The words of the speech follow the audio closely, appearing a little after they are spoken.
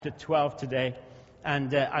12 today,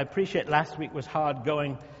 and I appreciate last week was hard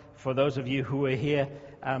going for those of you who were here,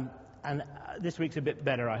 and this week's a bit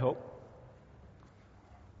better, I hope.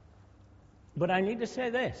 But I need to say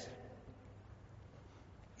this: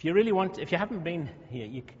 if you haven't been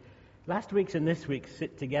here, last week's and this week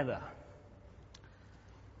sit together,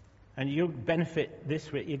 and you'll benefit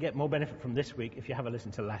this week. You get more benefit from this week if you have a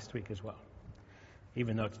listen to last week as well,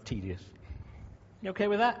 even though it's tedious. You okay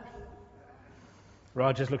with that?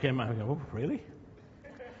 Roger's looking at me and going, "Oh, really?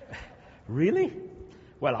 Really?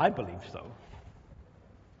 Well, I believe so.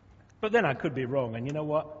 But then I could be wrong, and you know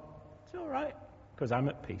what? It's all right, because I'm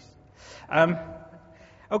at peace."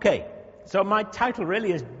 Okay, so my title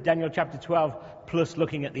really is Daniel chapter 12 plus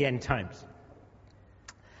looking at the end times.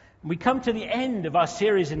 We come to the end of our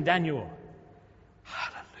series in Daniel.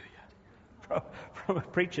 Hallelujah. From a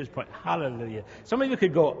preacher's point, hallelujah. Some of you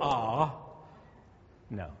could go, "Ah."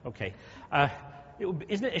 No, okay.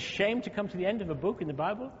 Isn't it a shame to come to the end of a book in the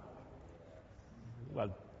Bible?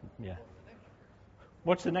 Well, yeah.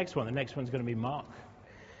 What's the next one? The next one's going to be Mark.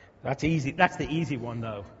 That's easy. That's the easy one,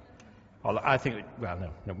 though. I think.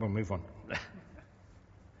 No, we'll move on.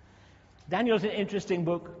 Daniel's an interesting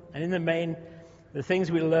book, and in the main, the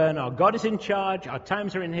things we learn are God is in charge, our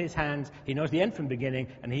times are in His hands, He knows the end from beginning,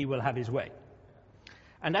 and He will have His way.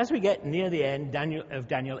 And as we get near the end of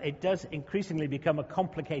Daniel, it does increasingly become a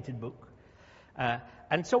complicated book.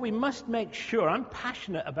 And so we must make sure. I'm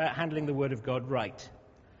passionate about handling the Word of God right.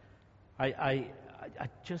 I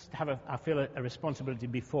just have I feel a responsibility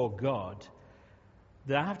before God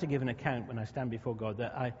that I have to give an account when I stand before God,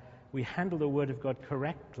 that we handle the Word of God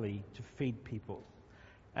correctly to feed people.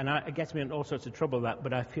 And it gets me in all sorts of trouble,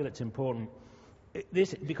 but I feel it's important.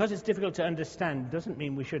 Because it's difficult to understand doesn't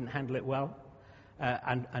mean we shouldn't handle it well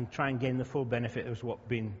and try and gain the full benefit of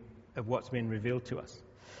what's been revealed to us.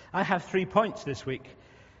 I have 3 points this week,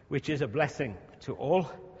 which is a blessing to all.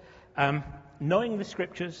 Knowing the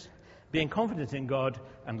Scriptures, being confident in God,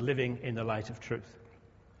 and living in the light of truth.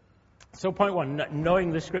 So point 1,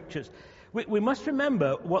 knowing the Scriptures. We must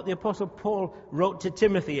remember what the Apostle Paul wrote to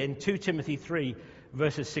Timothy in 2 Timothy 3,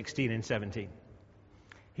 verses 16 and 17.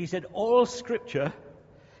 He said, "All Scripture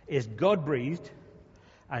is God-breathed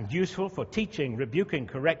and useful for teaching, rebuking,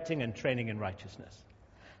 correcting, and training in righteousness,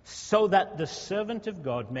 so that the servant of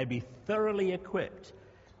God may be thoroughly equipped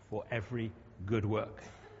for every good work."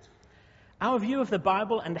 Our view of the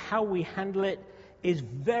Bible and how we handle it is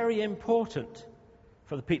very important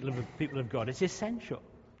for the people of God. It's essential.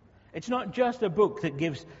 It's not just a book that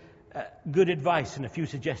gives good advice and a few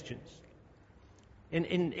suggestions.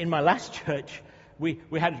 In my last church, we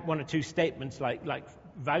had 1 or 2 statements like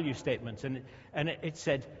value statements, and it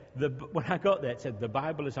said, when I got there, it said, "The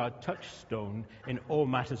Bible is our touchstone in all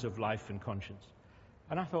matters of life and conscience."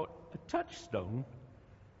 And I thought, a touchstone?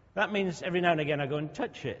 That means every now and again I go and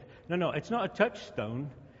touch it. No, it's not a touchstone.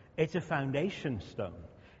 It's a foundation stone.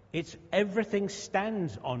 Everything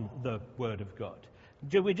stands on the Word of God.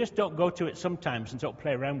 We just don't go to it sometimes and sort of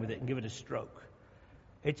play around with it and give it a stroke.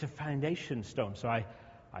 It's a foundation stone. So I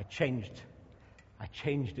changed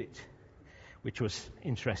it, which was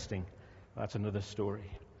interesting. That's another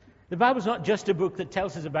story. The Bible's not just a book that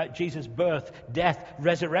tells us about Jesus' birth, death,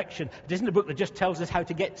 resurrection. It isn't a book that just tells us how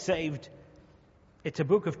to get saved. It's a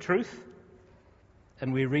book of truth.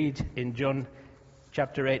 And we read in John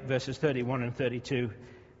chapter 8, verses 31 and 32,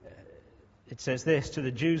 it says this: "To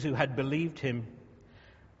the Jews who had believed him,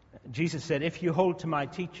 Jesus said, 'If you hold to my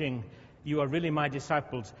teaching, you are really my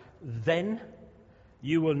disciples. Then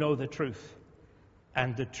you will know the truth,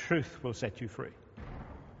 and the truth will set you free.'"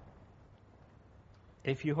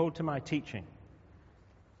 If you hold to my teaching,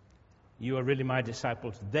 you are really my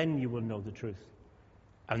disciples. Then you will know the truth,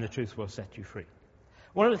 and the truth will set you free.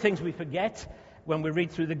 One of the things we forget when we read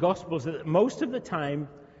through the Gospels is that most of the time,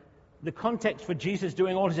 the context for Jesus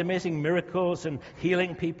doing all his amazing miracles and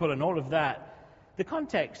healing people and all of that, the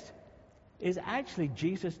context is actually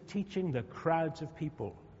Jesus teaching the crowds of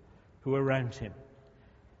people who are around him.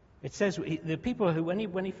 It says the people who,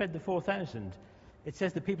 when he fed the 4,000, it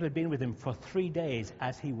says the people had been with him for 3 days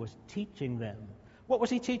as he was teaching them. What was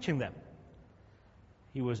he teaching them?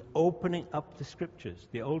 He was opening up the Scriptures,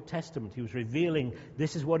 the Old Testament. He was revealing,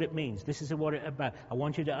 this is what it means. This is what it's about. I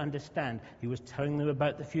want you to understand. He was telling them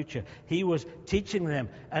about the future. He was teaching them.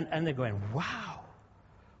 And they're going,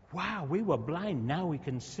 wow, we were blind. Now we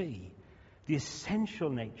can see the essential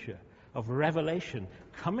nature of revelation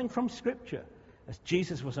coming from Scripture as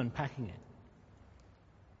Jesus was unpacking it.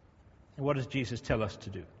 And what does Jesus tell us to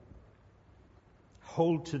do?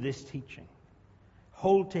 Hold to this teaching.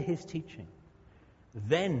 Hold to his teaching.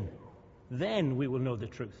 Then we will know the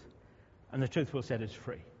truth. And the truth will set us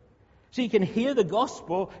free. So you can hear the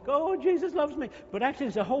gospel, go, oh, Jesus loves me. But actually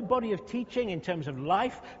there's a whole body of teaching in terms of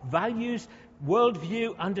life, values,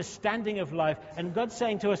 worldview, understanding of life. And God's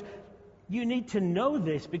saying to us, you need to know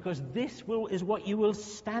this because is what you will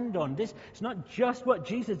stand on. This is not just what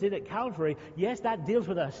Jesus did at Calvary. Yes, that deals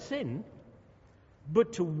with our sin.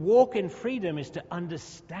 But to walk in freedom is to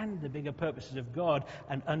understand the bigger purposes of God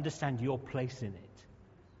and understand your place in it.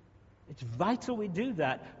 It's vital we do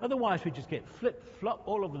that. Otherwise, we just get flip-flop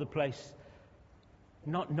all over the place,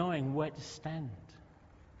 not knowing where to stand.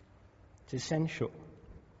 It's essential.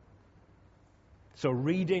 So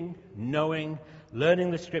reading, knowing,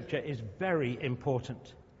 learning the Scripture is very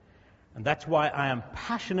important. And that's why I am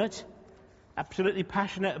passionate, absolutely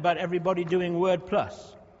passionate about everybody doing Word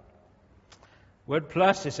Plus. Word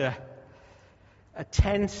Plus is a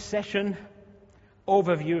 10-session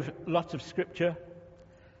overview of lots of Scripture.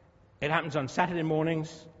 It happens on Saturday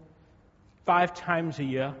mornings, 5 times a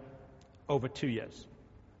year, over 2 years.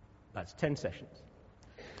 That's 10 sessions.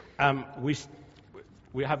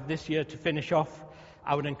 We have this year to finish off.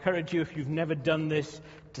 I would encourage you, if you've never done this,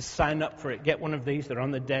 to sign up for it. Get one of these. They're on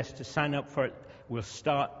the desk. To sign up for it. We'll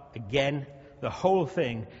start again, the whole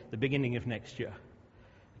thing, the beginning of next year.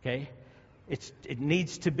 Okay? It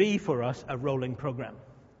needs to be, for us, a rolling program,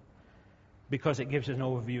 because it gives us an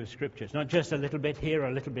overview of Scripture. It's not just a little bit here or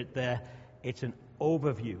a little bit there. It's an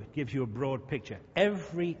overview. It gives you a broad picture.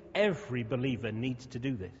 Every believer needs to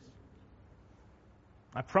do this.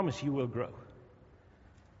 I promise you will grow.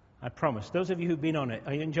 I promise. Those of you who've been on it,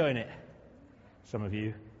 are you enjoying it? Some of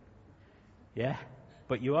you. Yeah?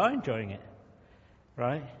 But you are enjoying it.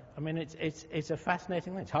 Right? I mean, it's a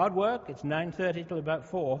fascinating thing. It's hard work. It's 9:30 till about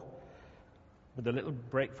 4, with a little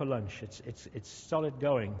break for lunch. It's solid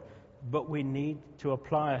going. But we need to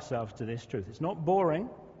apply ourselves to this truth. It's not boring.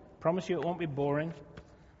 Promise you it won't be boring.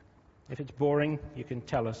 If it's boring, you can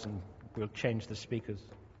tell us and we'll change the speakers.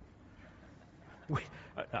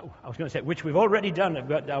 I was going to say, which we've already done.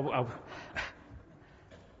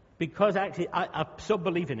 Because actually, I so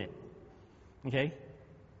believe in it. Okay?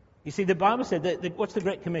 You see, the Bible said that what's the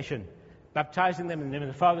Great Commission? Baptizing them in the name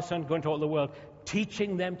of the Father, Son, going to all the world,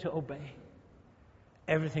 teaching them to obey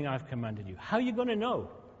everything I've commanded you. How are you going to know?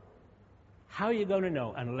 How are you going to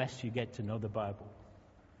know unless you get to know the Bible?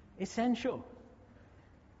 Essential.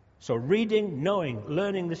 So reading, knowing,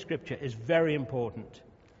 learning the Scripture is very important.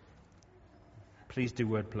 Please do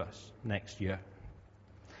Word Plus next year.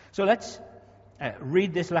 So let's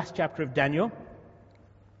read this last chapter of Daniel.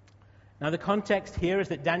 Now the context here is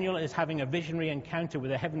that Daniel is having a visionary encounter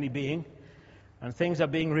with a heavenly being, and things are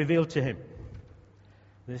being revealed to him.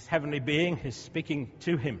 This heavenly being is speaking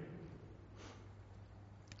to him.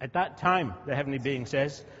 At that time, the heavenly being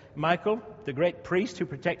says, Michael, the great priest who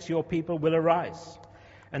protects your people, will arise,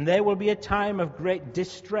 and there will be a time of great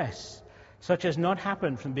distress, such as not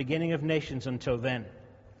happened from the beginning of nations until then.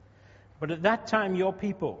 But at that time, your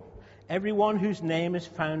people, everyone whose name is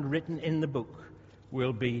found written in the book,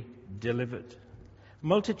 will be delivered.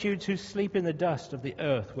 Multitudes who sleep in the dust of the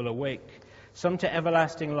earth will awake, some to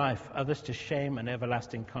everlasting life, others to shame and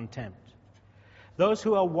everlasting contempt. Those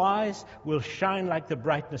who are wise will shine like the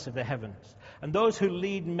brightness of the heavens, and those who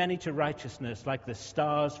lead many to righteousness like the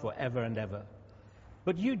stars forever and ever.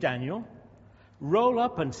 But you, Daniel, roll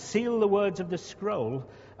up and seal the words of the scroll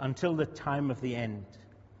until the time of the end.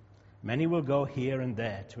 Many will go here and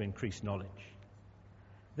there to increase knowledge.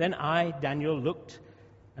 Then I, Daniel, looked,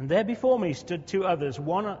 and there before me stood 2 others,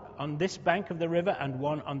 one on this bank of the river and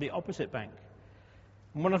one on the opposite bank.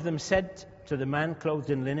 And one of them said to the man clothed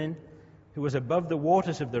in linen, who was above the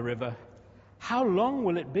waters of the river, how long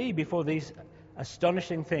will it be before these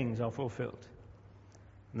astonishing things are fulfilled?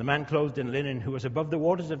 And the man clothed in linen, who was above the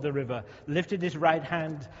waters of the river, lifted his right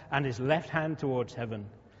hand and his left hand towards heaven.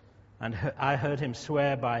 And I heard him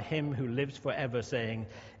swear by him who lives forever, saying,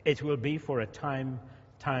 it will be for a time,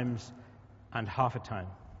 times, and half a time.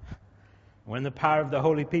 When the power of the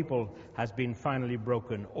holy people has been finally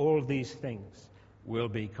broken, all these things will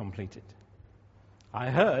be completed. I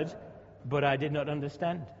heard, but I did not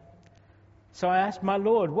understand. So I asked my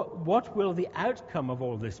Lord, what will the outcome of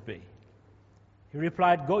all this be? He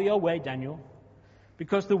replied, go your way, Daniel,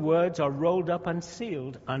 because the words are rolled up and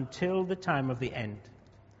sealed until the time of the end.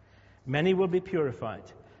 Many will be purified,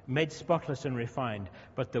 made spotless and refined,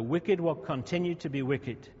 but the wicked will continue to be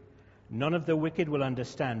wicked. None of the wicked will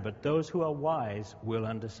understand, but those who are wise will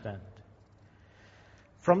understand.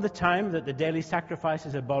 From the time that the daily sacrifice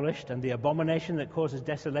is abolished and the abomination that causes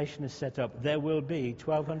desolation is set up, there will be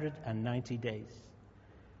 1,290 days.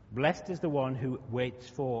 Blessed is the one who waits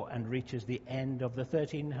for and reaches the end of the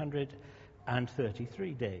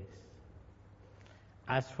 1,333 days.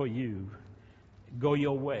 As for you, go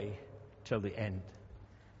your way till the end.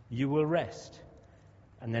 You will rest,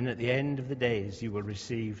 and then at the end of the days you will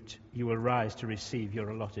rise to receive your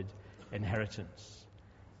allotted inheritance.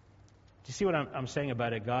 Do you see what I'm saying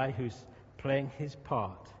about a guy who's playing his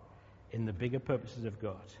part in the bigger purposes of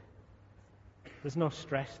God? There's no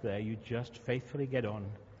stress there. You just faithfully get on,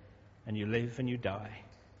 and you live and you die.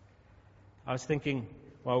 I was thinking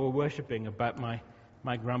while we're worshiping about my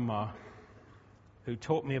grandma, who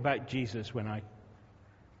taught me about Jesus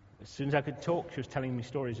as soon as I could talk, she was telling me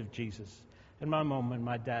stories of Jesus. And my mom and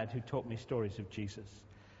my dad, who taught me stories of Jesus.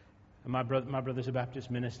 And my brother's a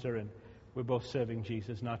Baptist minister, and we're both serving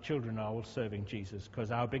Jesus, and our children are all serving Jesus,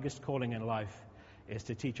 because our biggest calling in life is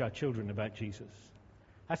to teach our children about Jesus.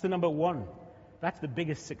 That's the number one. That's the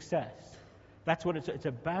biggest success. That's what it's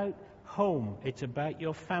about. Home. It's about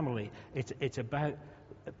your family. It's about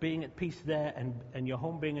being at peace there, and your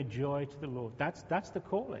home being a joy to the Lord. That's the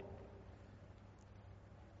calling.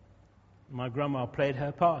 My grandma played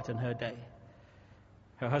her part in her day.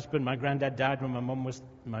 Her husband, my granddad, died when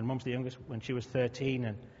my mom's the youngest, when she was 13,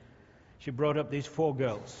 and she brought up these 4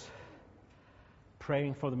 girls,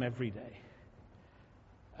 praying for them every day.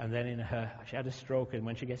 And then she had a stroke, and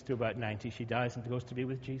when she gets to about 90, she dies and goes to be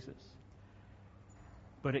with Jesus.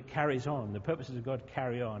 But it carries on. The purposes of God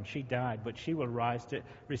carry on. She died, but she will rise to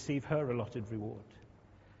receive her allotted reward.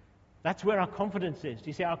 That's where our confidence is.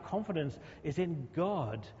 You see, our confidence is in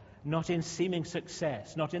God, not in seeming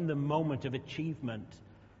success, not in the moment of achievement,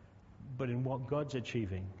 but in what God's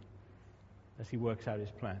achieving as He works out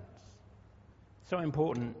His plans. So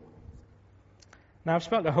important. Now, I've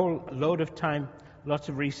spent a whole load of time, lots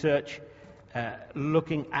of research,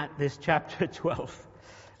 looking at this chapter 12.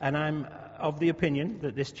 And I'm of the opinion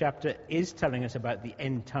that this chapter is telling us about the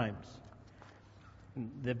end times.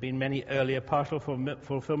 There have been many earlier partial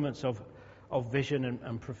fulfillments of vision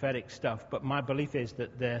and prophetic stuff, but my belief is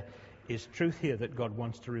that there is truth here that God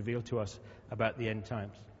wants to reveal to us about the end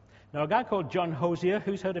times. Now, a guy called John Hosier,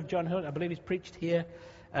 who's heard of John Hosier? I believe he's preached here.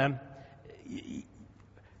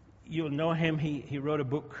 You'll know him. He wrote a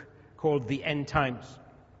book called The End Times.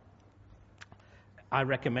 I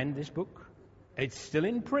recommend this book. It's still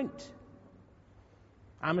in print.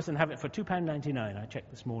 Amazon have it for £2.99. I checked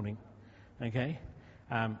this morning. Okay?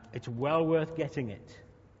 It's well worth getting it.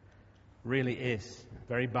 Really is.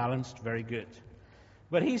 Very balanced, very good.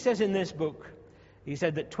 But he says in this book, he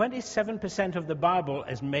said that 27% of the Bible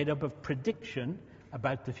is made up of prediction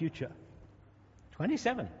about the future.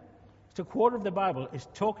 27. So a quarter of the Bible is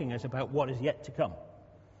talking us about what is yet to come.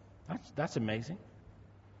 That's amazing.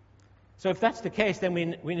 So if that's the case, then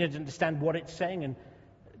we need to understand what it's saying, and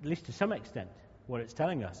at least to some extent, what it's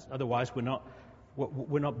telling us. Otherwise, we're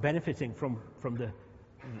not benefiting from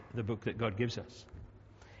the book that God gives us.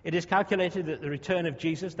 It is calculated that the return of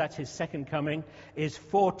Jesus, that's His second coming, is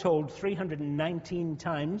foretold 319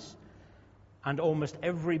 times, and almost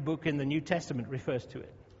every book in the New Testament refers to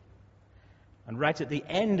it. And right at the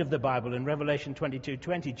end of the Bible, in Revelation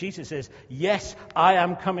 22:20, Jesus says, "Yes, I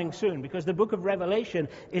am coming soon." Because the book of Revelation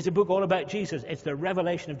is a book all about Jesus. It's the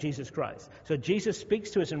revelation of Jesus Christ. So Jesus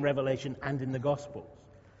speaks to us in Revelation and in the Gospels.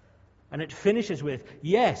 And it finishes with,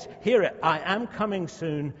 "Yes, hear it, I am coming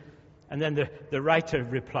soon." And then the writer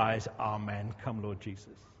replies, "Amen, come Lord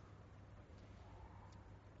Jesus."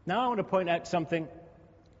 Now I want to point out something.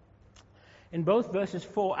 In both verses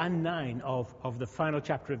 4 and 9 of the final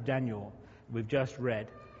chapter of Daniel we've just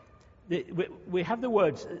read, we have the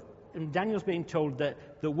words, and Daniel's being told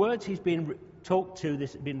that the words he's been talked to,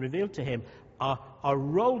 this has been revealed to him, are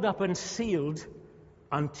rolled up and sealed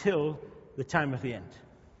until the time of the end.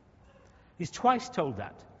 He's twice told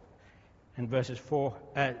that in verses 4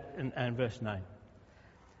 and verse 9.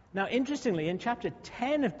 Now, interestingly, in chapter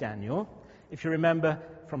 10 of Daniel, if you remember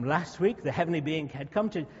from last week, the heavenly being had come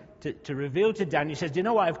to reveal to Daniel. He says, "Do you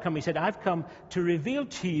know why I've come?" He said, "I've come to reveal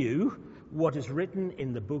to you what is written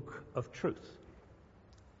in the book of truth."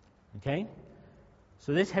 Okay?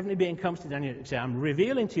 So this heavenly being comes to Daniel and says, "I'm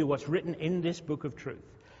revealing to you what's written in this book of truth."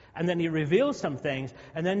 And then he reveals some things,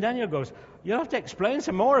 and then Daniel goes, "You'll have to explain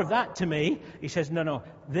some more of that to me." He says, No,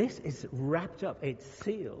 this is wrapped up, it's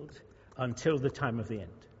sealed until the time of the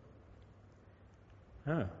end.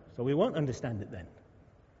 So we won't understand it then.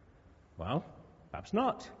 Well, perhaps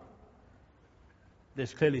not.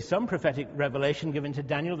 There's clearly some prophetic revelation given to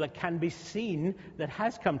Daniel that can be seen, that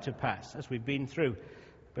has come to pass, as we've been through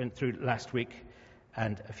last week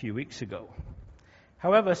and a few weeks ago.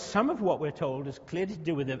 However, some of what we're told is clearly to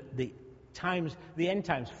do with the end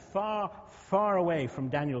times, far, far away from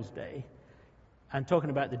Daniel's day, and talking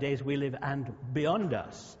about the days we live and beyond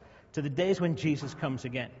us, to the days when Jesus comes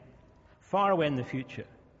again. far away in the future.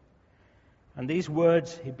 And these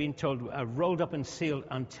words, he'd been told, are rolled up and sealed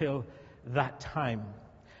until that time.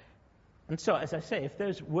 And so, as I say, if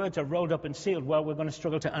those words are rolled up and sealed, well, we're going to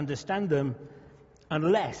struggle to understand them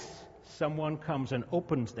unless someone comes and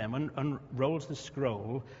opens them and unrolls the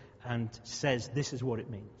scroll and says, this is what it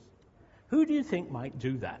means. Who do you think might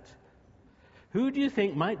do that? Who do you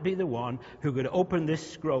think might be the one who could open this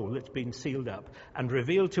scroll that's been sealed up and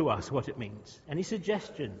reveal to us what it means? Any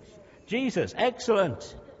suggestions? Jesus.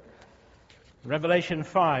 Excellent. Revelation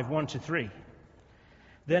 5, 1-3.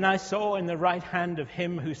 Then I saw in the right hand of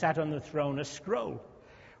him who sat on the throne a scroll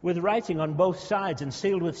with writing on both sides and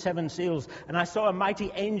sealed with 7 seals. And I saw a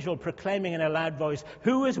mighty angel proclaiming in a loud voice,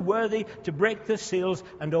 who is worthy to break the seals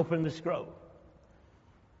and open the scroll?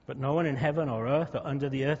 But no one in heaven or earth or under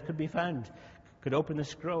the earth could open the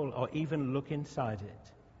scroll or even look inside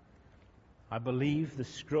it. I believe the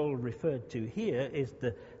scroll referred to here is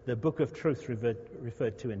the book of truth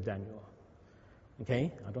referred to in Daniel.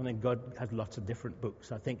 Okay? I don't think God has lots of different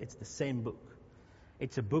books. I think it's the same book.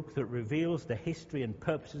 It's a book that reveals the history and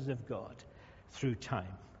purposes of God through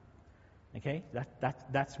time. Okay?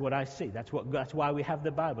 That's what I see. That's why we have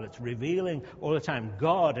the Bible. It's revealing all the time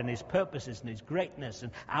God and his purposes and his greatness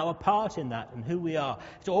and our part in that and who we are.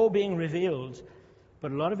 It's all being revealed.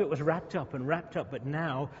 But a lot of it was wrapped up. But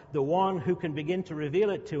now the one who can begin to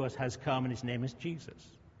reveal it to us has come, and his name is Jesus.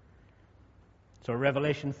 So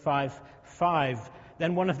Revelation 5:5.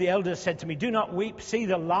 Then one of the elders said to me, do not weep. See,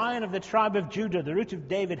 the Lion of the tribe of Judah, the Root of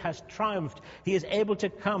David, has triumphed. He is able to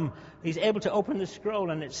come. He's able to open the scroll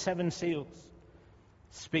and its 7 seals.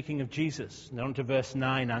 Speaking of Jesus, down to verse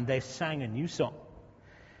 9, and they sang a new song,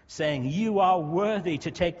 saying, you are worthy to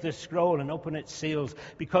take the scroll and open its seals,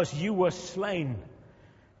 because you were slain.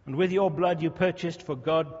 And with your blood you purchased for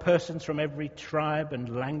God persons from every tribe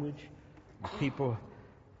and language, and people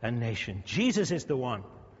and nation. Jesus is the one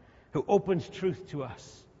who opens truth to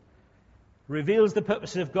us, reveals the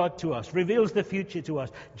purposes of God to us, reveals the future to us.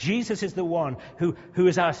 Jesus is the one who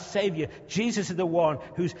is our Savior. Jesus is the one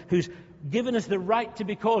who's given us the right to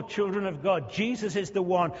be called children of God. Jesus is the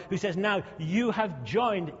one who says, now you have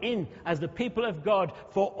joined in as the people of God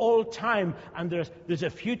for all time, and there's a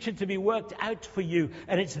future to be worked out for you,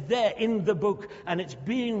 and it's there in the book, and it's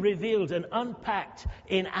being revealed and unpacked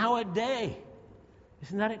in our day.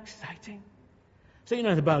 Isn't that exciting? So,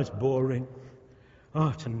 the Bible's boring. Oh,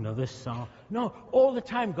 it's another psalm. No, all the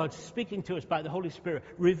time God's speaking to us by the Holy Spirit,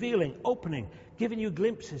 revealing, opening, giving you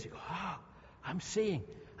glimpses. You go, I'm seeing,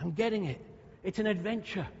 I'm getting it. It's an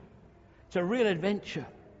adventure. It's a real adventure.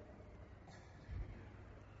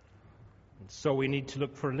 And so we need to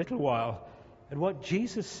look for a little while at what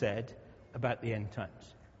Jesus said about the end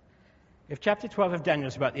times. If chapter 12 of Daniel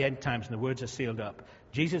is about the end times and the words are sealed up,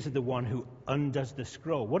 Jesus is the one who undoes the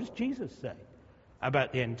scroll. What does Jesus say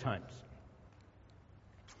about the end times?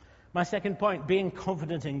 My second point, being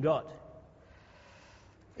confident in God.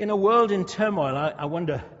 In a world in turmoil, I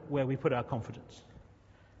wonder where we put our confidence.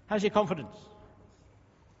 How's your confidence?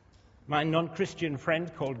 My non-Christian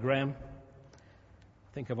friend called Graham,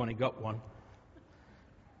 I think I've only got one.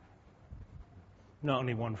 Not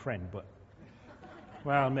only one friend, but,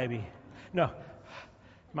 well, maybe. No,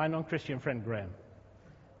 my non-Christian friend Graham.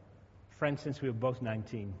 Friend since we were both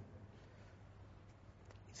 19.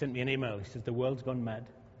 He sent me an email. He says, the world's gone mad.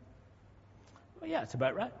 Well, yeah, it's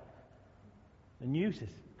about right. The news is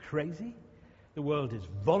crazy. The world is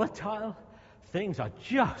volatile. Things are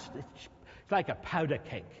it's like a powder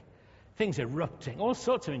cake. Things erupting. All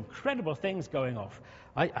sorts of incredible things going off.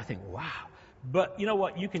 I think, wow. But you know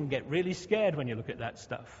what? You can get really scared when you look at that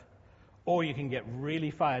stuff. Or you can get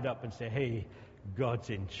really fired up and say, hey, God's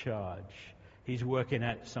in charge. He's working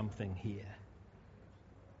out something here.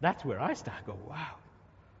 That's where I start. I go, wow.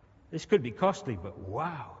 This could be costly, but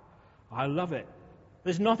wow. I love it.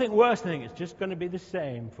 There's nothing worse than it's just going to be the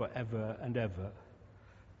same forever and ever.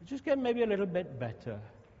 Just get maybe a little bit better.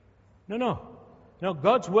 No,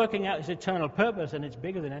 God's working out his eternal purpose, and it's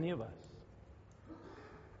bigger than any of us.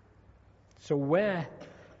 So where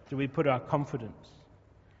do we put our confidence?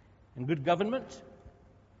 In good government?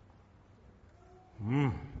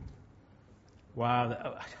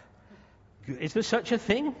 Wow. Is there such a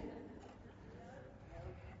thing?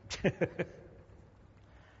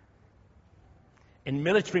 In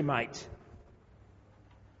military might.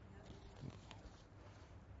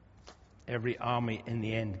 Every army in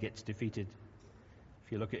the end gets defeated.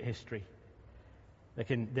 If you look at history, they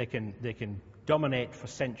can dominate for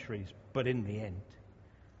centuries, but in the end,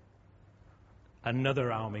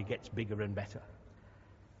 another army gets bigger and better.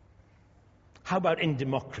 How about in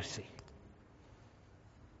democracy?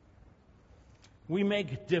 We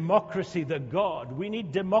make democracy the God. We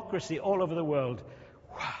need democracy all over the world.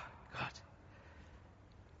 Wow, God.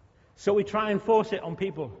 So we try and force it on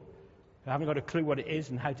people who haven't got a clue what it is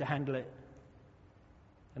and how to handle it.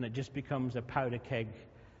 And it just becomes a powder keg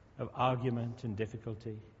of argument and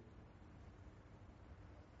difficulty.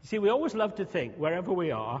 You see, we always love to think, wherever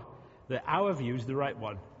we are, that our view is the right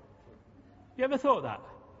one. You ever thought that?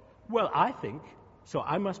 Well, I think, so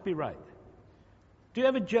I must be right. Do you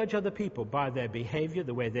ever judge other people by their behavior,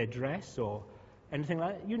 the way they dress, or anything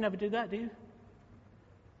like that? You never do that, do you?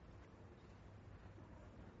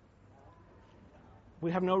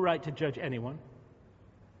 We have no right to judge anyone.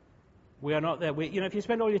 We are not there. If you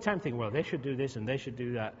spend all your time thinking, well, they should do this and they should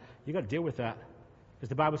do that, you've got to deal with that. Because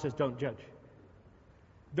the Bible says don't judge.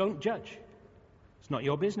 Don't judge. It's not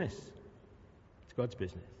your business. It's God's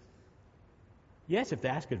business. Yes, if they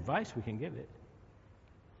ask advice, we can give it.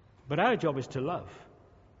 But our job is to love.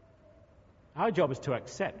 Our job is to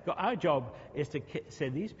accept. Our job is to say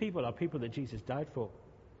these people are people that Jesus died for.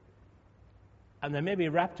 And they may be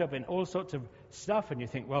wrapped up in all sorts of stuff, and you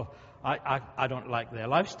think, well, I don't like their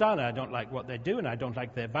lifestyle, and I don't like what they do, and I don't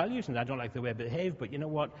like their values, and I don't like the way they behave. But you know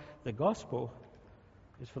what? The gospel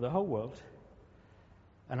is for the whole world.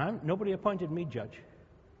 And nobody appointed me judge.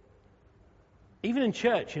 Even in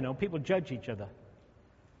church, people judge each other.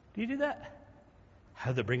 Do you do that?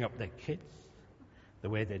 How they bring up their kids, the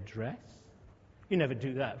way they dress. You never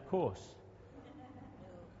do that, of course.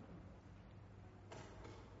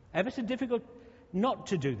 Ever so difficult not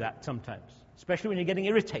to do that sometimes, especially when you're getting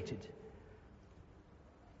irritated.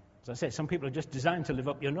 As I said, some people are just designed to live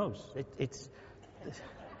up your nose. It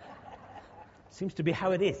seems to be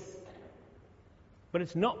how it is. But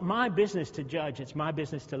it's not my business to judge, it's my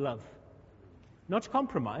business to love. Not to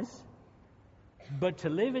compromise, but to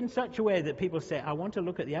live in such a way that people say, I want to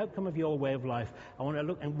look at the outcome of your way of life. I want to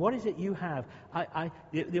look, and what is it you have?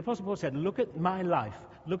 The Apostle Paul said, look at my life.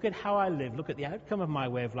 Look at how I live. Look at the outcome of my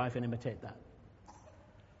way of life and imitate that.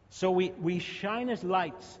 So we shine as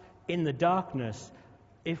lights in the darkness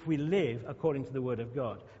if we live according to the Word of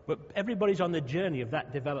God. But everybody's on the journey of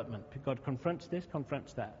that development. God confronts this,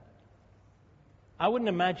 confronts that. I wouldn't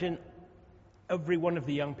imagine every one of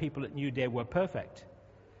the young people at New Day were perfect,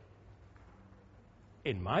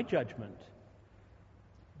 in my judgment.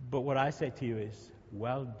 But what I say to you is,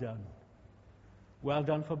 well done. Well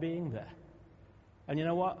done for being there. And you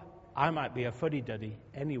know what? I might be a fuddy-duddy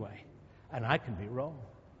anyway, and I can be wrong.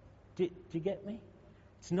 Do you get me?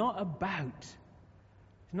 It's not about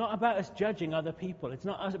us judging other people. It's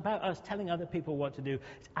not about us telling other people what to do.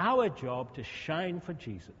 It's our job to shine for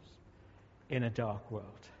Jesus in a dark world.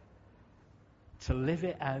 To live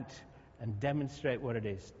it out and demonstrate what it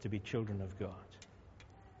is to be children of God.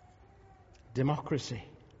 Democracy.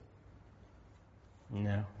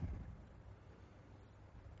 No.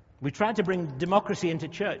 We tried to bring democracy into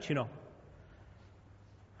church, You're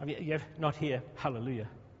not here. Hallelujah.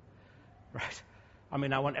 Right.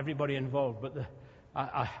 I want everybody involved, but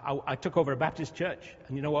I took over a Baptist church,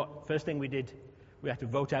 and you know what? First thing we did, we had to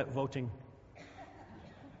vote out voting.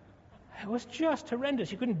 It was just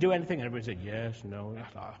horrendous. You couldn't do anything. Everybody said, yes, no.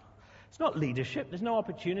 It's not leadership. There's no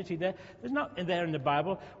opportunity there. There's not there in the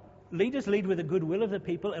Bible. Leaders lead with the goodwill of the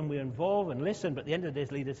people, and we involve and listen, but at the end of the day,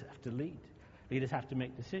 leaders have to lead. Leaders have to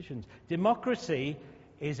make decisions. Democracy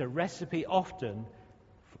is a recipe often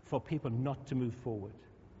for people not to move forward.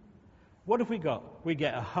 What have we got? We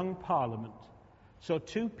get a hung parliament. So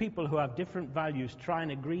two people who have different values try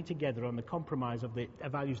and agree together on the compromise of the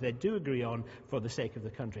values they do agree on for the sake of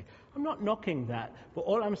the country. I'm not knocking that, but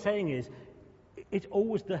all I'm saying is it's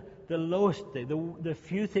always the lowest thing, the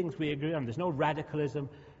few things we agree on. There's no radicalism.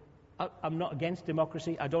 I'm not against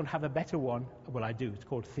democracy. I don't have a better one. Well, I do. It's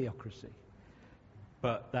called theocracy.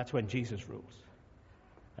 But that's when Jesus rules.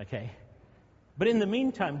 Okay? But in the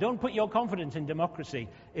meantime, don't put your confidence in democracy.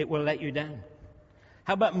 It will let you down.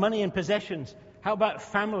 How about money and possessions? How about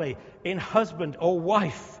family, in husband or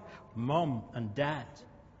wife, mom and dad,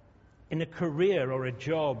 in a career or a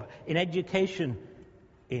job, in education,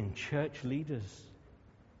 in church leaders?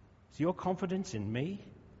 Is your confidence in me?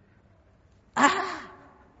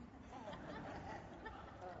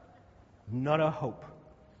 Not a hope.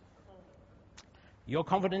 Your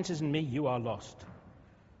confidence is in me, you are lost.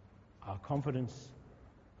 Our confidence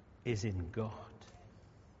is in God.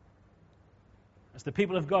 As the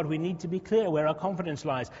people of God, we need to be clear where our confidence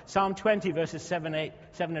lies. Psalm 20, verses 7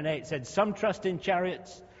 and 8 said, some trust in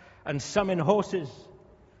chariots and some in horses,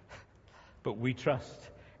 but we trust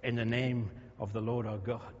in the name of the Lord our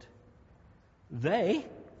God. They,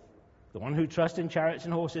 the one who trusts in chariots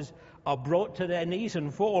and horses, are brought to their knees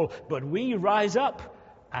and fall, but we rise up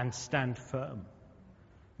and stand firm.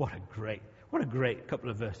 What a great couple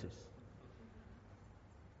of verses.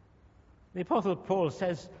 The Apostle Paul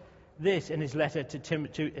says this in his letter to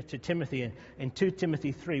Timothy in 2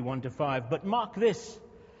 Timothy 3, 1-5. But mark this,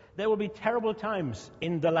 there will be terrible times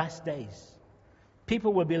in the last days.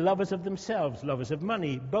 People will be lovers of themselves, lovers of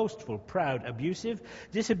money, boastful, proud, abusive,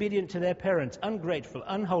 disobedient to their parents, ungrateful,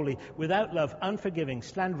 unholy, without love, unforgiving,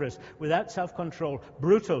 slanderous, without self-control,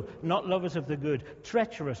 brutal, not lovers of the good,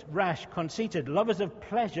 treacherous, rash, conceited, lovers of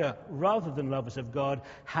pleasure rather than lovers of God,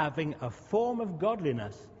 having a form of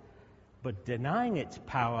godliness, but denying its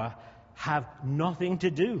power, have nothing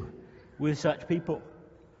to do with such people.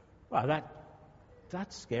 Well,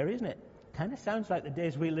 that's scary, isn't it? Kind of sounds like the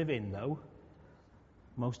days we live in, though.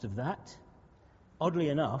 Most of that. Oddly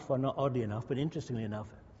enough, or not oddly enough, but interestingly enough,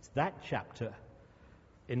 it's that chapter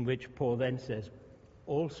in which Paul then says,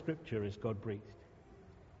 all Scripture is God-breathed.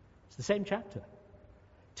 It's the same chapter.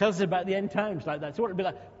 It tells us about the end times like that. So what it'd be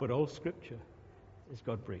like, but all Scripture is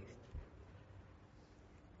God-breathed.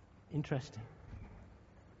 Interesting.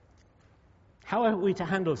 How are we to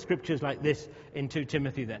handle scriptures like this in 2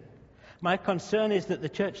 Timothy then? My concern is that the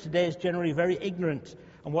church today is generally very ignorant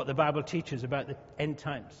on what the Bible teaches about the end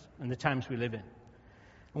times and the times we live in.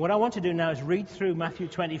 And what I want to do now is read through Matthew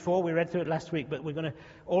 24. We read through it last week, but we're going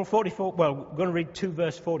to read 2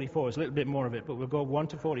 verse 44. It's a little bit more of it, but we'll go 1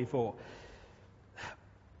 to 44.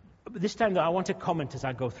 But this time, though, I want to comment as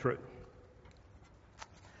I go through.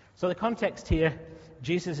 So the context here,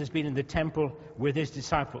 Jesus has been in the temple with his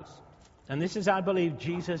disciples. And this is, I believe,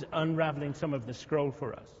 Jesus unraveling some of the scroll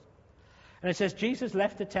for us. And it says, Jesus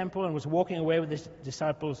left the temple and was walking away with his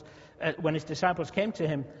disciples when his disciples came to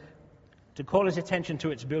him to call his attention to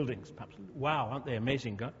its buildings. Perhaps, wow, aren't they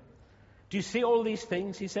amazing, God? Do you see all these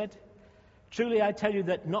things, he said? Truly, I tell you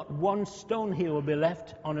that not one stone here will be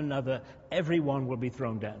left on another. Every one will be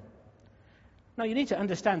thrown down. Now, you need to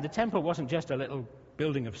understand, the temple wasn't just a little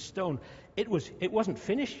building of stone. It wasn't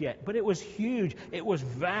finished yet, but it was huge. It was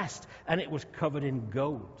vast, and it was covered in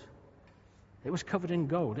gold. It was covered in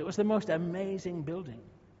gold. It was the most amazing building.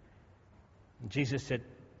 And Jesus said,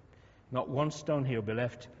 not one stone here will be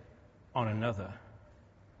left on another.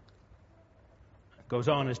 It goes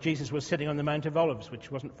on, as Jesus was sitting on the Mount of Olives,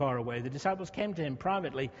 which wasn't far away, the disciples came to him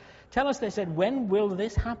privately. Tell us, they said, when will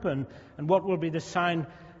this happen? And what will be the sign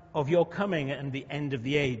of your coming and the end of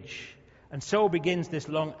the age? And so begins this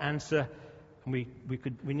long answer, and we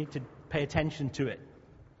need to pay attention to it.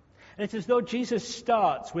 And it's as though Jesus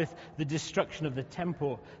starts with the destruction of the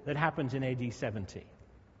temple that happens in AD 70.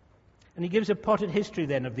 And he gives a potted history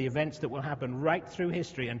then of the events that will happen right through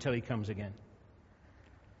history until he comes again.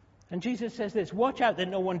 And Jesus says this, watch out that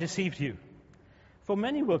no one deceives you. For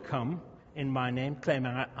many will come in my name,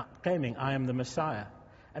 claiming I am the Messiah,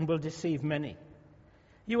 and will deceive many.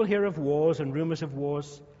 You will hear of wars and rumors of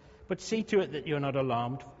wars, but see to it that you're not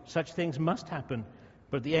alarmed. Such things must happen,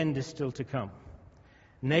 but the end is still to come.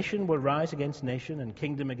 Nation will rise against nation and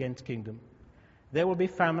kingdom against kingdom. There will be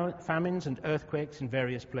famines and earthquakes in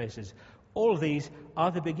various places. All these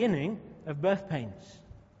are the beginning of birth pains.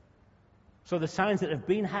 So the signs that have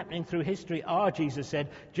been happening through history are, Jesus said,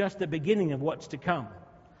 just the beginning of what's to come.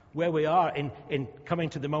 Where we are in coming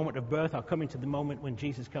to the moment of birth or coming to the moment when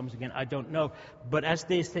Jesus comes again, I don't know. But as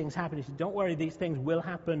these things happen, he said, don't worry, these things will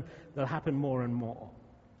happen. They'll happen more and more.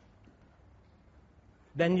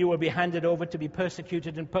 Then you will be handed over to be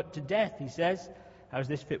persecuted and put to death, he says. How does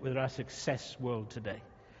this fit with our success world today?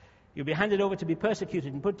 You'll be handed over to be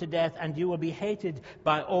persecuted and put to death, and you will be hated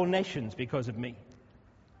by all nations because of me.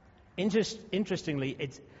 Interestingly,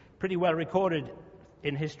 it's pretty well recorded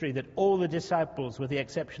in history that all the disciples, with the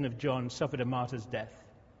exception of John, suffered a martyr's death.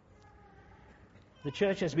 The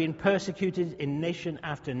church has been persecuted in nation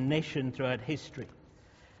after nation throughout history.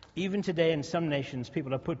 Even today in some nations,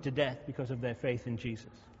 people are put to death because of their faith in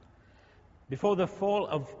Jesus. Before the fall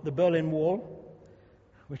of the Berlin Wall,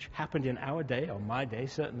 which happened in our day, or my day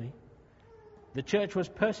certainly, the church was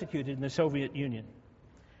persecuted in the Soviet Union.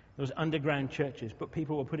 There was underground churches, but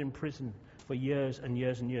people were put in prison for years and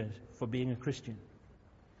years and years for being a Christian.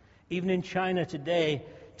 Even in China today,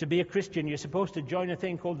 to be a Christian, you're supposed to join a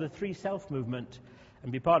thing called the Three Self movement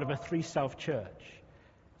and be part of a Three Self church.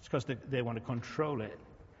 It's because they want to control it.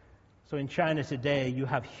 So in China today, you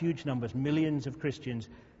have huge numbers, millions of Christians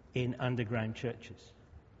in underground churches.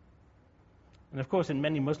 And of course, in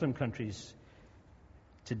many Muslim countries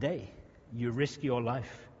today, you risk your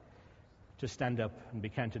life to stand up and be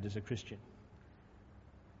counted as a Christian.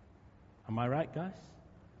 Am I right, guys?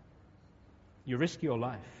 You risk your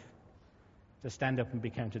life to stand up and be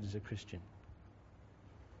counted as a Christian.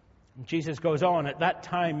 And Jesus goes on, at that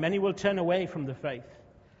time, many will turn away from the faith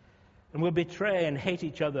and will betray and hate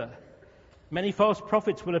each other. Many false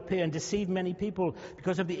prophets will appear and deceive many people.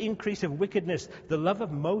 Because of the increase of wickedness, the love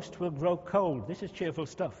of most will grow cold. This is cheerful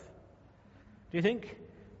stuff. Do you think?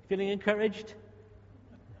 Feeling encouraged?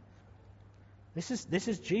 This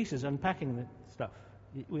is Jesus unpacking the stuff.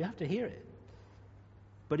 We have to hear it.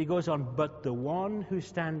 But he goes on, but the one who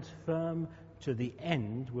stands firm to the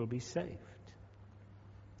end will be saved.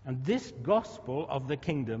 And this gospel of the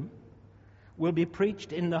kingdom will be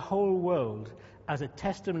preached in the whole world as a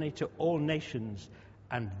testimony to all nations,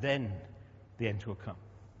 and then the end will come.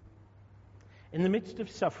 In the midst of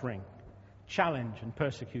suffering, challenge, and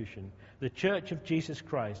persecution, the Church of Jesus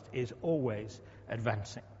Christ is always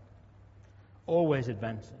advancing. Always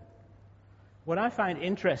advancing. What I find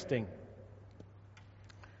interesting,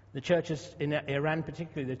 the churches in Iran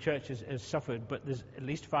particularly, the church has suffered, but there's at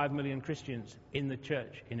least 5 million Christians in the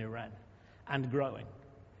church in Iran, and growing.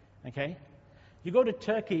 Okay? You go to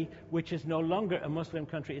Turkey, which is no longer a Muslim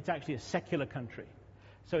country, it's actually a secular country.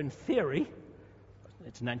 So in theory,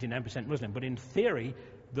 it's 99% Muslim, but in theory,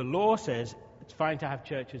 the law says it's fine to have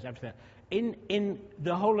churches, everything. In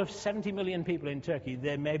the whole of 70 million people in Turkey,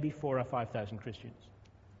 there may be 4,000 or 5,000 Christians.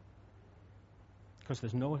 Because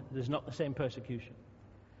there's not the same persecution.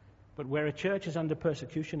 But where a church is under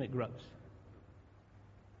persecution, it grows.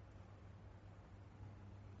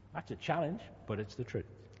 That's a challenge, but it's the truth.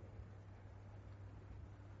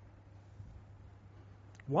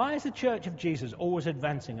 Why is the Church of Jesus always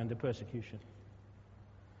advancing under persecution?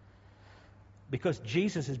 Because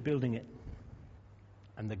Jesus is building it,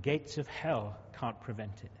 and the gates of hell can't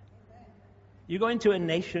prevent it. You go into a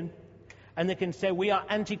nation, and they can say, we are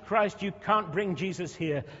antichrist, you can't bring Jesus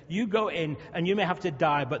here. You go in, and you may have to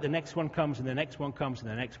die, but the next one comes, and the next one comes, and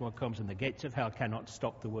the next one comes, and the gates of hell cannot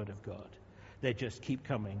stop the word of God. They just keep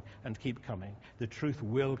coming and keep coming. The truth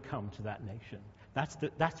will come to that nation. That's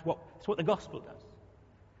what the gospel does.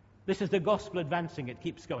 This is the gospel advancing. It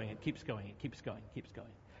keeps going, it keeps going, it keeps going, it keeps going.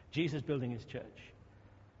 Jesus building his church.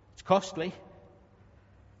 It's costly. It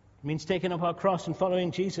means taking up our cross and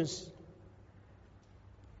following Jesus.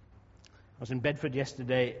 I was in Bedford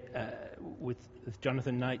yesterday with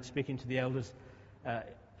Jonathan Knight speaking to the elders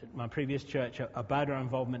at my previous church about our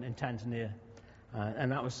involvement in Tanzania.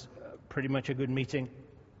 And that was pretty much a good meeting.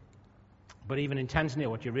 But even in Tanzania,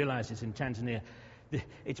 what you realize is in Tanzania,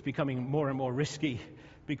 it's becoming more and more risky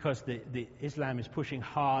because the Islam is pushing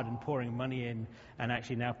hard and pouring money in, and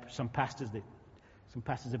actually now some pastors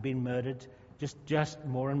have been murdered. Just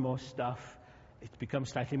more and more stuff. It's become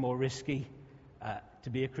slightly more risky to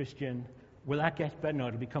be a Christian. Will that get better? No,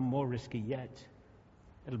 it'll become more risky yet.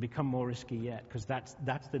 It'll become more risky yet, because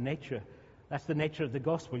that's the nature. That's the nature of the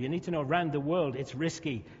gospel. You need to know around the world it's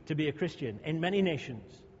risky to be a Christian in many nations.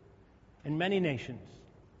 In many nations.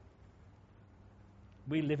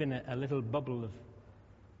 We live in a little bubble of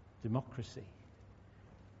democracy.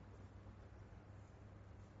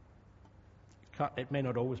 It may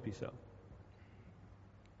not always be so.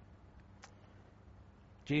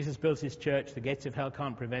 Jesus builds his church. The gates of hell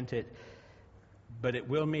can't prevent it. But it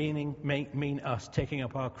will mean us taking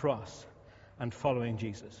up our cross and following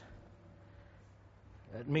Jesus.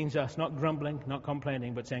 It means us not grumbling, not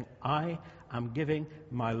complaining, but saying, I am giving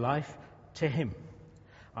my life to him.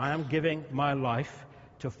 I am giving my life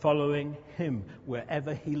to following him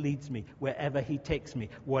wherever he leads me, wherever he takes me,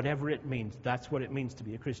 whatever it means. That's what it means to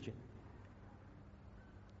be a Christian.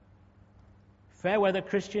 Fair weather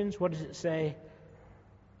Christians, what does it say?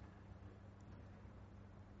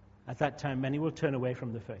 At that time, many will turn away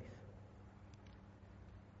from the faith.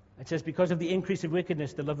 It says, because of the increase of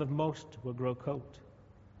wickedness, the love of most will grow cold.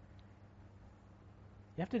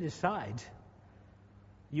 You have to decide,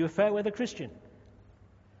 are you a fair weather Christian?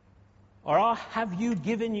 Or have you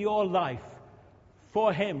given your life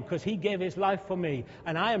for him, because he gave his life for me,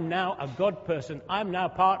 and I am now a God person. I'm now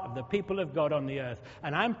part of the people of God on the earth,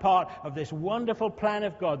 and I'm part of this wonderful plan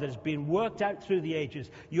of God that has been worked out through the ages.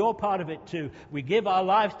 You're part of it too. We give our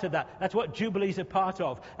lives to that. That's what Jubilee's a part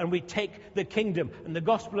of, and we take the kingdom and the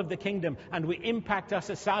gospel of the kingdom, and we impact our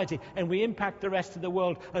society, and we impact the rest of the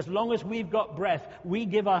world. As long as we've got breath, we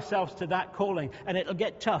give ourselves to that calling, and it'll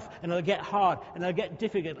get tough, and it'll get hard, and it'll get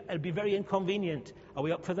difficult. It'll be very inconvenient. Are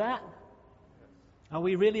we up for that? Are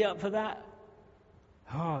we really up for that?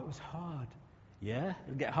 Oh, it was hard. Yeah,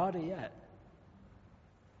 it'll get harder yet.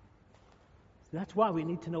 That's why we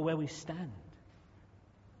need to know where we stand.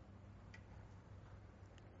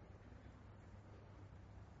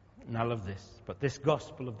 And I love this. But this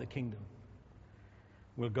gospel of the kingdom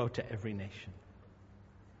will go to every nation.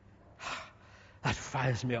 That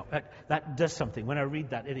fires me up. That does something. When I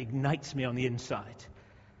read that, it ignites me on the inside.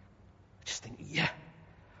 I just think, yeah.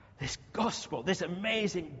 This gospel, this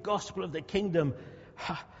amazing gospel of the kingdom.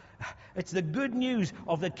 It's the good news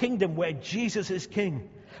of the kingdom where Jesus is king,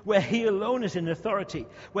 where he alone is in authority,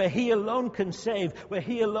 where he alone can save, where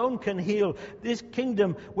he alone can heal. This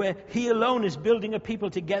kingdom where he alone is building a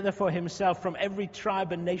people together for himself from every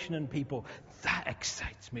tribe and nation and people. That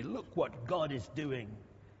excites me. Look what God is doing.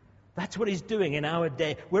 That's what he's doing in our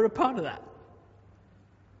day. We're a part of that.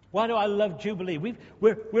 Why do I love Jubilee?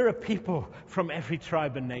 We're a people from every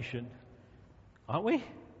tribe and nation. Aren't we?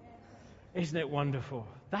 Isn't it wonderful?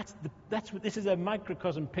 This is a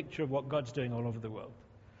microcosm picture of what God's doing all over the world.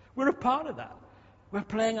 We're a part of that. We're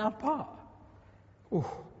playing our part. Ooh.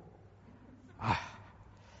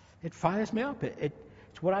 It fires me up.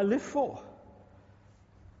 It's what I live for.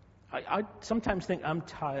 I sometimes think I'm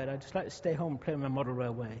tired. I just like to stay home and play with my model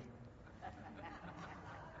railway.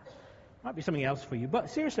 Might be something else for you,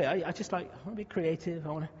 but seriously, I want to be creative.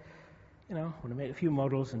 I want to make a few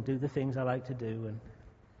models and do the things I like to do,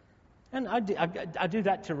 and I do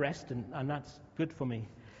that to rest, and that's good for me.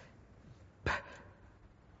 But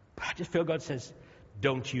I just feel God says,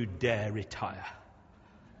 "Don't you dare retire.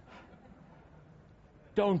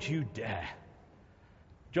 Don't you dare."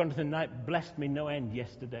 Jonathan Knight blessed me no end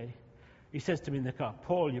yesterday. He says to me in the car,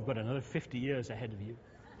 "Paul, you've got another 50 years ahead of you."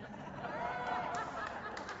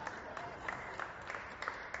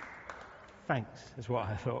 Thanks, is what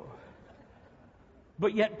I thought.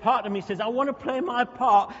 But yet part of me says, I want to play my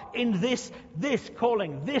part in this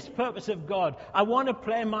calling, this purpose of God. I want to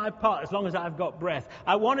play my part as long as I've got breath.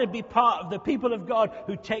 I want to be part of the people of God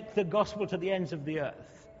who take the gospel to the ends of the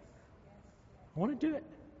earth. I want to do it.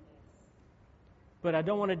 But I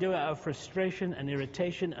don't want to do it out of frustration and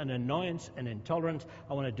irritation and annoyance and intolerance.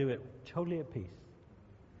 I want to do it totally at peace.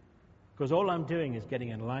 Because all I'm doing is getting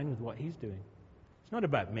in line with what he's doing. It's not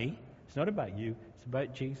about me. It's not about you. It's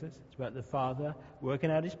about Jesus. It's about the Father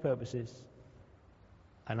working out his purposes.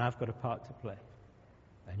 And I've got a part to play.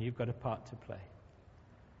 And you've got a part to play.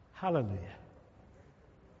 Hallelujah.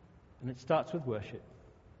 And it starts with worship.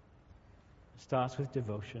 It starts with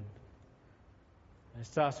devotion. And it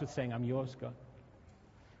starts with saying, I'm yours, God.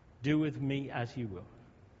 Do with me as you will.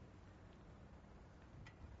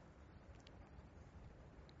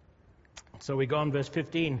 So we go on verse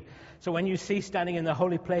 15. So when you see standing in the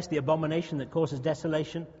holy place the abomination that causes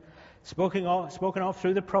desolation, spoken of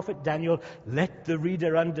through the prophet Daniel, let the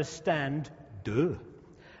reader understand,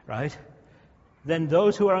 right? Then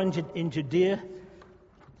those who are in Judea,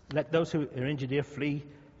 let those who are in Judea flee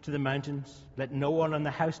to the mountains. Let no one on the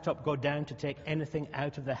housetop go down to take anything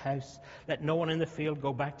out of the house. Let no one in the field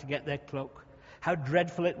go back to get their cloak. How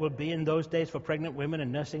dreadful it will be in those days for pregnant women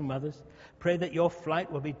and nursing mothers. Pray that your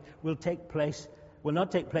flight will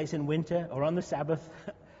not take place in winter or on the Sabbath,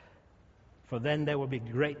 for then there will be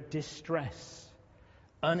great distress,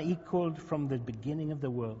 unequaled from the beginning of the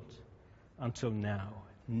world until now,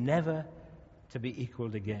 never to be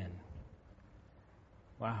equaled again.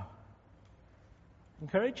 Wow.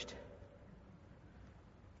 Encouraged?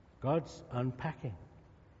 God's unpacking,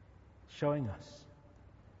 showing us.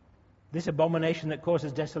 This abomination that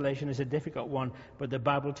causes desolation is a difficult one, but the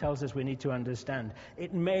Bible tells us we need to understand.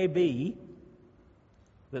 It may be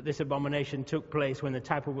that this abomination took place when the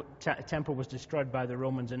temple was destroyed by the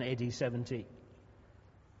Romans in AD 70.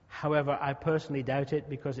 However, I personally doubt it,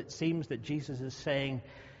 because it seems that Jesus is saying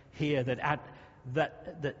here that at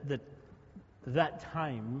that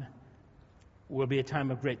time will be a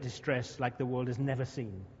time of great distress like the world has never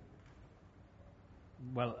seen.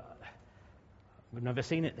 Well, we've never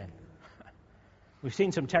seen it then. We've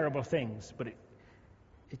seen some terrible things, but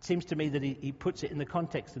it seems to me that he puts it in the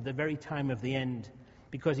context of the very time of the end,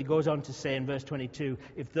 because he goes on to say in verse 22,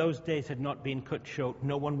 if those days had not been cut short,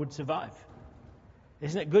 no one would survive.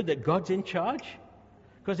 Isn't it good that God's in charge?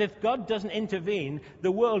 Because if God doesn't intervene,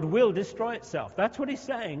 the world will destroy itself. That's what he's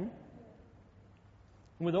saying.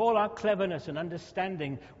 With all our cleverness and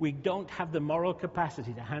understanding, we don't have the moral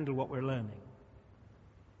capacity to handle what we're learning.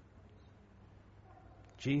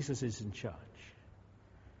 Jesus is in charge.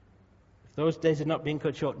 If those days had not been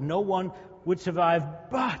cut short, no one would survive.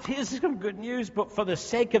 But here's some good news. But for the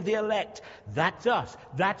sake of the elect, that's us.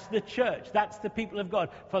 That's the church. That's the people of God.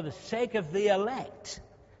 For the sake of the elect,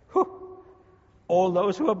 all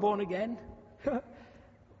those who are born again, for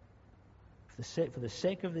the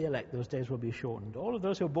sake of the elect, those days will be shortened. All of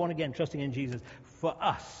those who are born again, trusting in Jesus, for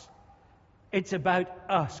us. It's about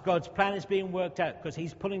us. God's plan is being worked out because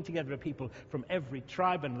he's pulling together a people from every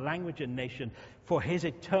tribe and language and nation for his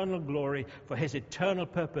eternal glory, for his eternal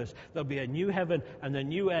purpose. There'll be a new heaven and a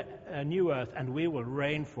new earth, and we will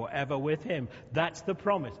reign forever with him. That's the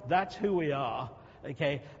promise. That's who we are,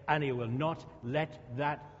 okay? And he will not let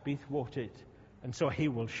that be thwarted. And so he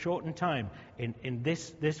will shorten time in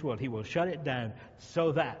this world. He will shut it down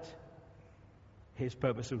so that his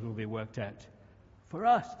purposes will be worked out. For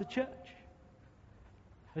us, the church.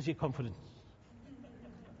 How's your confidence?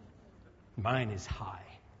 Mine is high.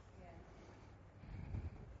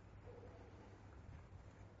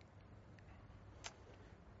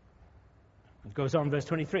 It goes on, verse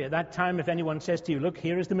 23. At that time, if anyone says to you, look,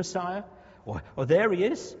 here is the Messiah, or there he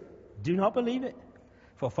is, do not believe it.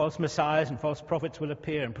 For false messiahs and false prophets will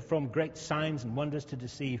appear and perform great signs and wonders to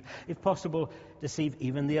deceive, if possible, deceive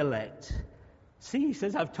even the elect. See, he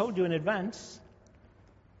says, I've told you in advance.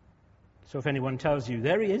 So if anyone tells you,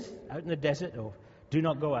 there he is, out in the desert, or do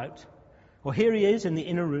not go out, or here he is in the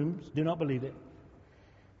inner rooms, do not believe it.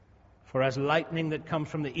 For as lightning that comes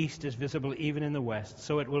from the east is visible even in the west,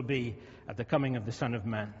 so it will be at the coming of the Son of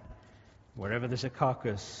Man. Wherever there's a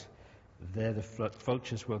carcass, there the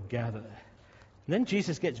vultures will gather. And then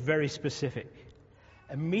Jesus gets very specific.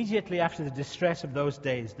 Immediately after the distress of those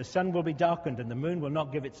days, the sun will be darkened and the moon will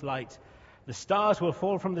not give its light. The stars will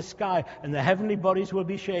fall from the sky and the heavenly bodies will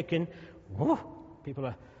be shaken. Whoa, people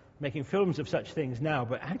are making films of such things now,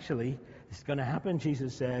 but actually, this is going to happen,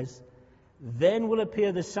 Jesus says. Then will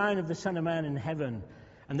appear the sign of the Son of Man in heaven.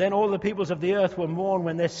 And then all the peoples of the earth will mourn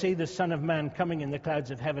when they see the Son of Man coming in the clouds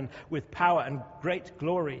of heaven with power and great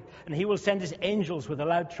glory. And he will send his angels with a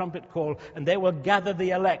loud trumpet call, and they will gather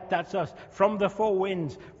the elect, that's us, from the four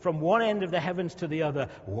winds, from one end of the heavens to the other.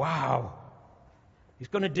 Wow! He's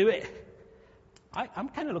going to do it. I'm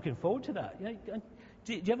kind of looking forward to that.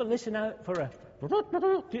 Do you ever listen out for a... Do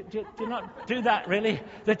you not do that, really?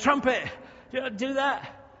 The trumpet. Do you not do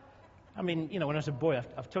that? I mean, when I was a boy,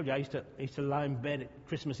 I've told you, I used to lie in bed at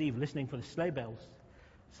Christmas Eve listening for the sleigh bells.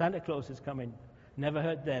 Santa Claus is coming. Never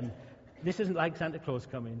heard them. This isn't like Santa Claus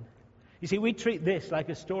coming. You see, we treat this like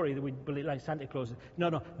a story that we believe like Santa Claus.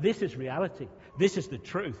 No, this is reality. This is the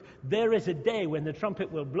truth. There is a day when the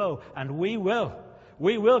trumpet will blow, and we will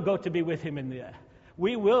go to be with him in the air.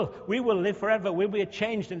 We will live forever. We'll be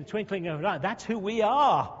changed in the twinkling of an eye. That's who we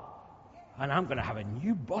are. And I'm going to have a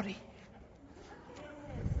new body.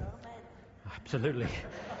 Absolutely.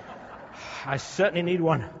 I certainly need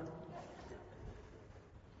one.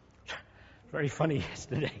 Very funny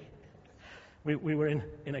yesterday. We were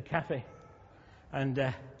in a cafe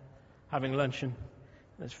and having lunch, and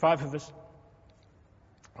there's 5 of us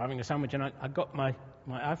having a sandwich, and I got my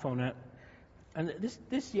iPhone out, and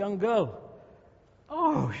this young girl,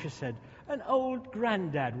 she said, an old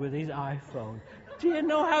granddad with his iPhone. Do you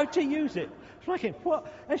know how to use it? It's like,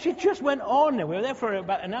 what? And she just went on. We were there for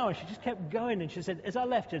about an hour. She just kept going. And she said, as I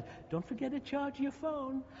left, she said, don't forget to charge your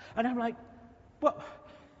phone. And I'm like, what?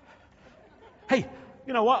 Hey,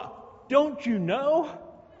 you know what? Don't you know?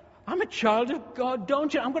 I'm a child of God,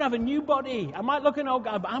 don't you? I'm going to have a new body. I might look an old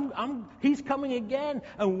guy, but He's coming again.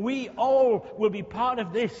 And we all will be part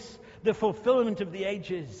of this, the fulfillment of the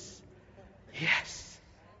ages. Yes.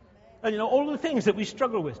 And all the things that we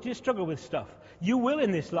struggle with. Do you struggle with stuff? You will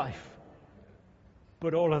in this life.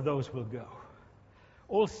 But all of those will go.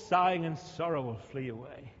 All sighing and sorrow will flee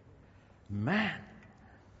away. Man.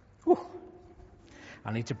 Whew.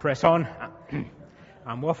 I need to press on.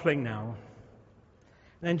 I'm waffling now.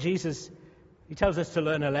 Then Jesus, he tells us to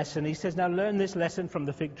learn a lesson. He says, now learn this lesson from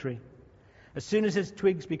the fig tree. As soon as its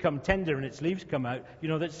twigs become tender and its leaves come out, you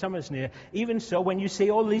know that summer's near. Even so, when you see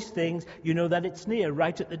all these things, you know that it's near,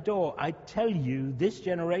 right at the door. I tell you, this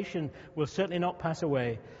generation will certainly not pass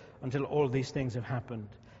away until all these things have happened.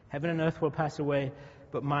 Heaven and earth will pass away,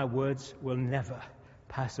 but my words will never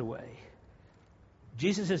pass away.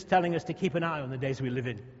 Jesus is telling us to keep an eye on the days we live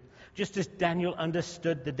in. Just as Daniel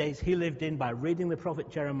understood the days he lived in by reading the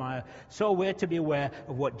prophet Jeremiah, so we're to be aware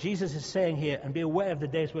of what Jesus is saying here and be aware of the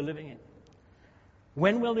days we're living in.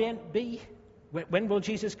 When will the end be? When will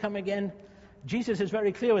Jesus come again? Jesus is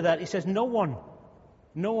very clear with that. He says, no one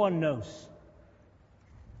knows.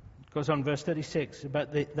 It goes on, verse 36,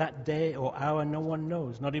 about that day or hour no one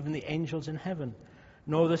knows, not even the angels in heaven,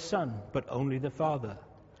 nor the Son, but only the Father.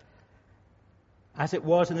 As it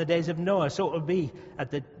was in the days of Noah, so it will be at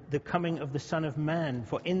the coming of the Son of Man.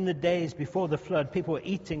 For in the days before the flood, people were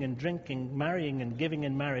eating and drinking, marrying and giving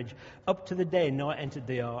in marriage, up to the day Noah entered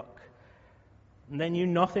the ark. And they knew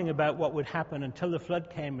nothing about what would happen until the flood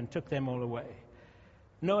came and took them all away.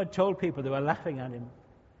 Noah told people, they were laughing at him.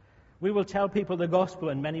 We will tell people the gospel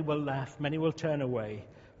and many will laugh, many will turn away,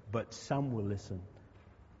 but some will listen.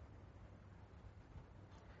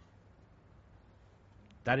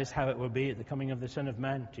 That is how it will be at the coming of the Son of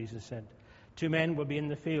Man, Jesus said. 2 men will be in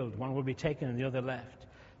the field, one will be taken and the other left.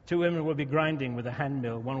 2 women will be grinding with a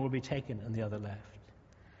handmill, one will be taken and the other left.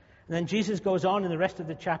 And then Jesus goes on in the rest of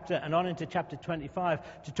the chapter and on into chapter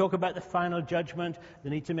 25 to talk about the final judgment, the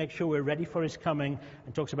need to make sure we're ready for his coming,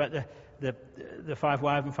 and talks about the five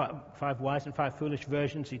wise and five foolish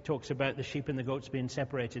virgins. He talks about the sheep and the goats being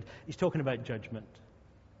separated. He's talking about judgment.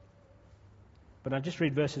 But I'll just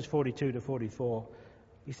read verses 42 to 44.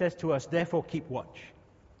 He says to us, "Therefore keep watch,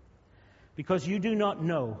 because you do not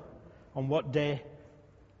know on what day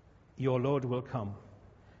your Lord will come.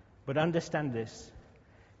 But understand this,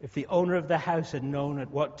 if the owner of the house had known at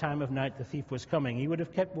what time of night the thief was coming, he would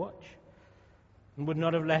have kept watch and would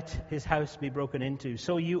not have let his house be broken into.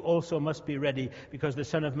 So you also must be ready, because the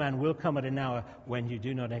Son of Man will come at an hour when you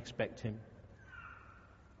do not expect him."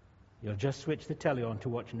 You'll just switch the telly on to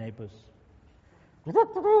watch Neighbours. Is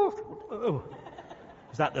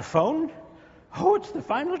that the phone? Oh, it's the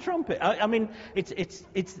final trumpet. I mean,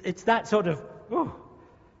 it's that sort of.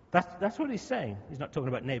 That's what he's saying. He's not talking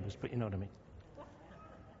about Neighbours, but you know what I mean.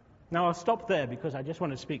 Now I'll stop there because I just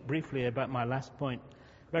want to speak briefly about my last point,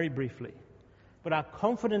 very briefly. But our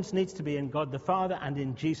confidence needs to be in God the Father and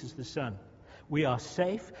in Jesus the Son. We are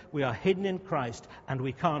safe, we are hidden in Christ, and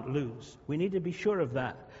we can't lose. We need to be sure of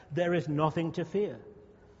that. There is nothing to fear.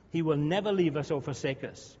 He will never leave us or forsake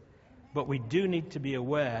us. But we do need to be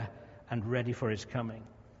aware and ready for his coming.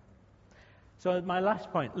 So my last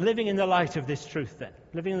point, living in the light of this truth then.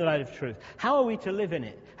 Living in the light of truth. How are we to live in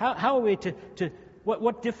it? How are we to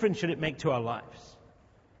what difference should it make to our lives?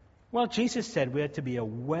 Well, Jesus said we are to be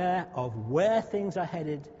aware of where things are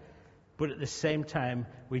headed, but at the same time,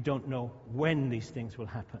 we don't know when these things will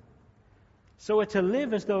happen. So we're to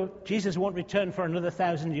live as though Jesus won't return for another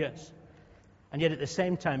 1,000 years, and yet at the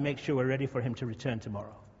same time make sure we're ready for him to return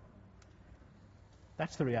tomorrow.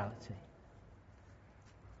 That's the reality.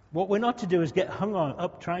 What we're not to do is get hung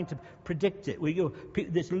up trying to predict it.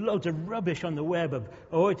 There's loads of rubbish on the web of,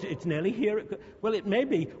 it's nearly here. Well, it may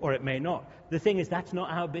be, or it may not. The thing is, that's not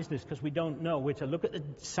our business, because we don't know. We're to look at the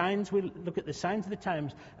signs. We look at the signs of the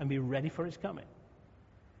times and be ready for his coming.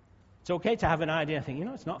 It's okay to have an idea and think,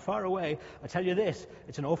 it's not far away. I tell you this,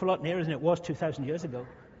 it's an awful lot nearer than it was 2,000 years ago.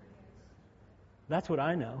 That's what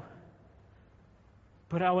I know.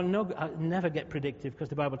 But I'll never get predictive, because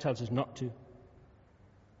the Bible tells us not to.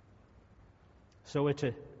 So we're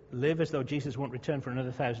to live as though Jesus won't return for another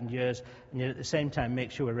 1,000 years, and yet at the same time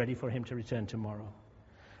make sure we're ready for him to return tomorrow.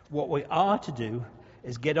 What we are to do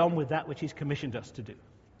is get on with that which he's commissioned us to do.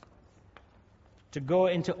 To go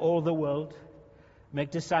into all the world,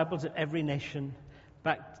 make disciples of every nation,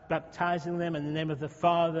 baptizing them in the name of the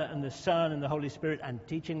Father and the Son and the Holy Spirit, and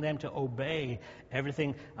teaching them to obey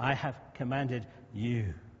everything I have commanded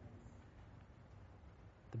you.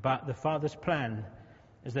 The Father's plan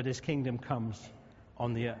is that his kingdom comes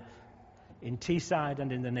on the earth, in Teesside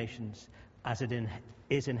and in the nations, as it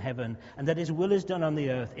is in heaven, and that his will is done on the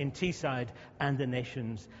earth, in Teesside and the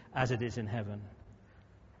nations, as it is in heaven.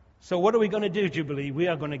 So what are we going to do, Jubilee? We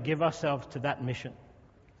are going to give ourselves to that mission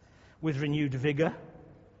with renewed vigor,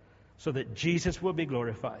 so that Jesus will be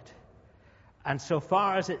glorified, and so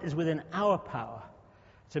far as it is within our power,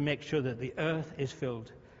 to make sure that the earth is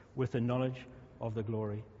filled with the knowledge of the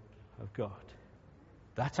glory of God.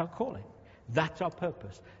 That's our calling. That's our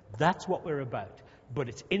purpose. That's what we're about. But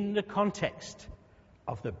it's in the context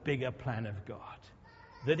of the bigger plan of God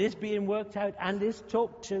that is being worked out and is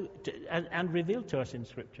talked to and revealed to us in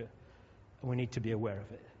Scripture. And we need to be aware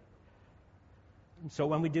of it. And so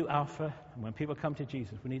when we do Alpha, and when people come to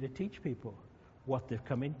Jesus, we need to teach people what they've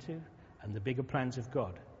come into and the bigger plans of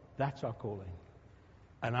God. That's our calling.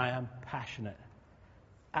 And I am passionate,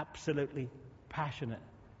 absolutely passionate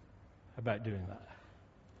about doing that.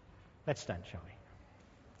 Let's stand, shall we?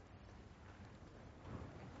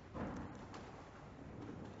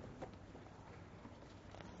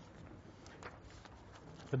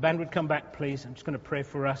 The band would come back, please. I'm just going to pray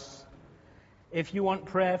for us. If you want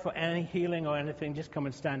prayer for any healing or anything, just come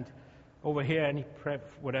and stand over here. Any prayer,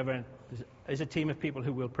 whatever. There's a team of people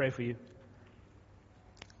who will pray for you.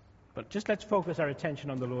 But just let's focus our attention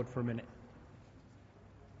on the Lord for a minute.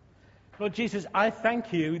 Lord Jesus, I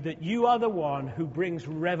thank you that you are the one who brings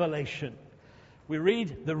revelation. We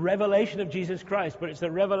read the revelation of Jesus Christ, but it's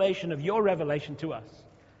the revelation of your revelation to us,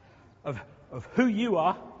 of who you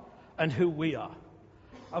are and who we are,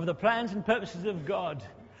 of the plans and purposes of God,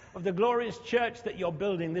 of the glorious church that you're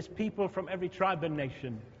building, this people from every tribe and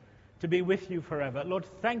nation, to be with you forever. Lord,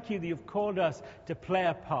 thank you that you've called us to play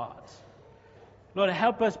a part. Lord,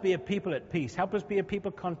 help us be a people at peace. Help us be a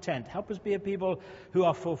people content. Help us be a people who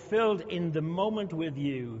are fulfilled in the moment with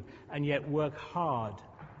you and yet work hard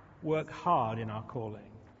in our calling.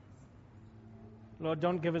 Lord,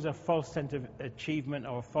 don't give us a false sense of achievement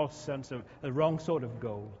or a false sense of a wrong sort of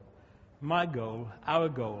goal, my goal, our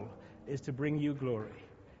goal, is to bring you glory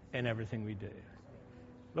in everything we do.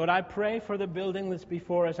 Lord, I pray for the building that's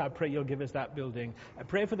before us. I pray you'll give us that building. I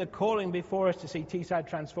pray for the calling before us to see Teesside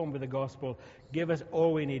transformed with the gospel. Give us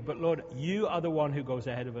all we need. But Lord, you are the one who goes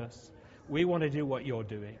ahead of us. We want to do what you're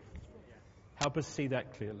doing. Help us see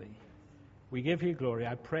that clearly. We give you glory.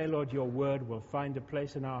 I pray, Lord, your word will find a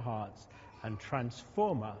place in our hearts and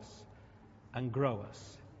transform us and grow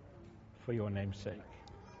us for your name's sake.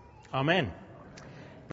 Amen.